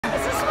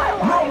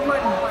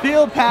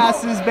Field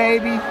passes,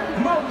 baby.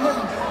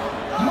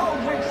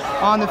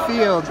 On the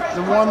field,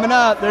 they're warming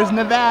up. There's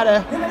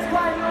Nevada.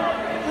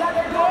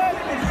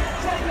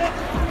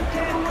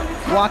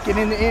 Walking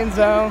in the end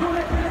zone.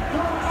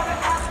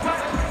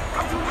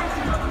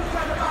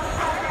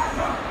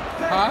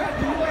 Huh?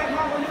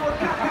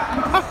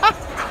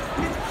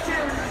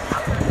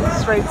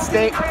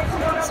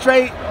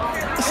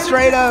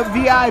 Straight up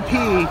VIP.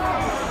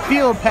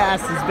 Field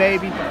passes,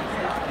 baby.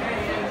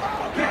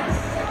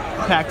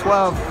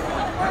 Pac-12.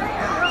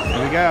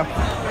 Here we go.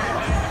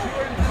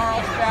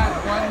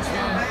 Carlsbad, one's in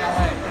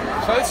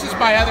LA. So this is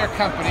my other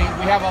company.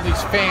 We have all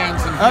these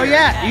fans. And Oh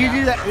yeah, you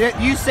do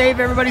that. You save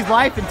everybody's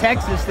life in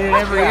Texas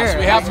every year.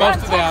 We have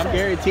most of them.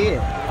 Guarantee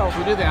it. Oh,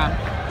 we do that.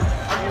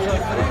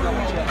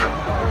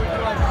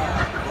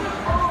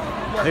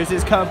 There's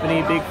his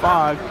company, Big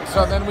Fog.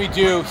 So then we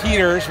do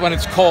heaters when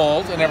it's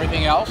cold and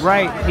everything else.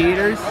 Right,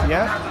 heaters.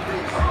 Yep.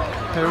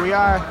 Here we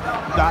are.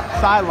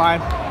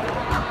 Sideline.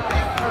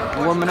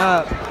 Warming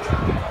up.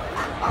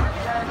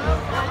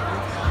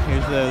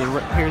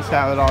 Here's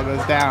how it all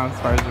goes down as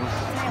far as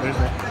there's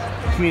the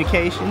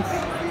communications.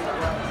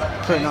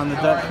 Putting on the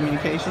duck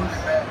communications.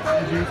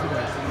 You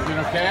doing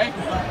okay?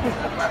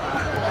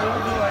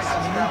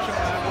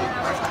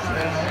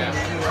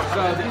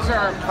 So these are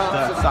our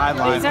pumps. The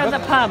sideline. These are the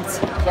pumps.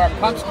 So our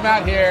pumps come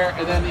out here,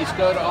 and then these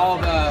go to all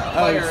the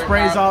players. It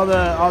sprays all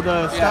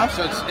the stuff.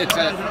 So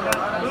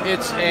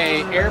it's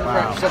a air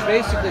pressure. So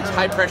basically, it's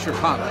high pressure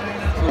pump.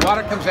 So the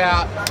water comes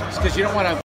out because you don't want to